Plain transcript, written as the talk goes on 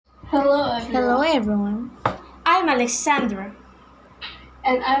Hello Hello everyone, everyone. I'm Alexandra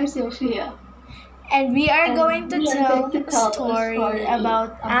and I'm Sophia, and we are and going to we are going tell to a tell a story story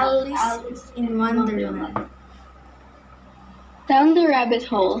about about Alice Alice in in Wonderland. Wonderland. Down the rabbit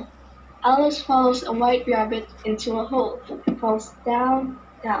hole, Alice follows a white rabbit into a hole and falls down,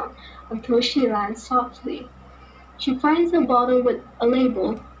 down, until she lands softly. She finds a bottle with a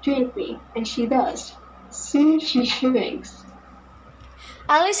label, "Drink me," and she does. Soon she shrinks.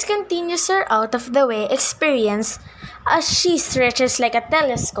 Alice continues her out of the way experience as she stretches like a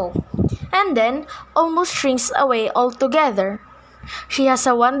telescope and then almost shrinks away altogether. She has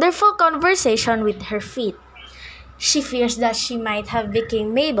a wonderful conversation with her feet. She fears that she might have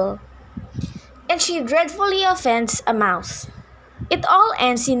become Mabel, and she dreadfully offends a mouse. It all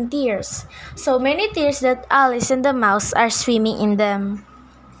ends in tears, so many tears that Alice and the mouse are swimming in them.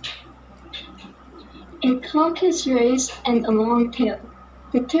 A clock is raised and a long tail.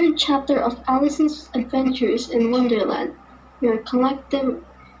 The third chapter of Alice's Adventures in Wonderland. We are collecting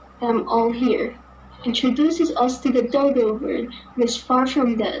them all here. Introduces us to the dodo bird who is far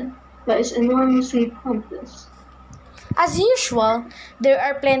from dead, but is enormously pompous. As usual, there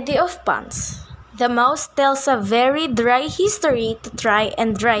are plenty of puns. The mouse tells a very dry history to try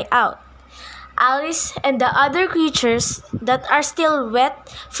and dry out Alice and the other creatures that are still wet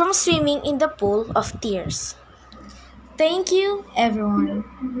from swimming in the pool of tears. Thank you, everyone.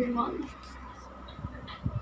 Everyone.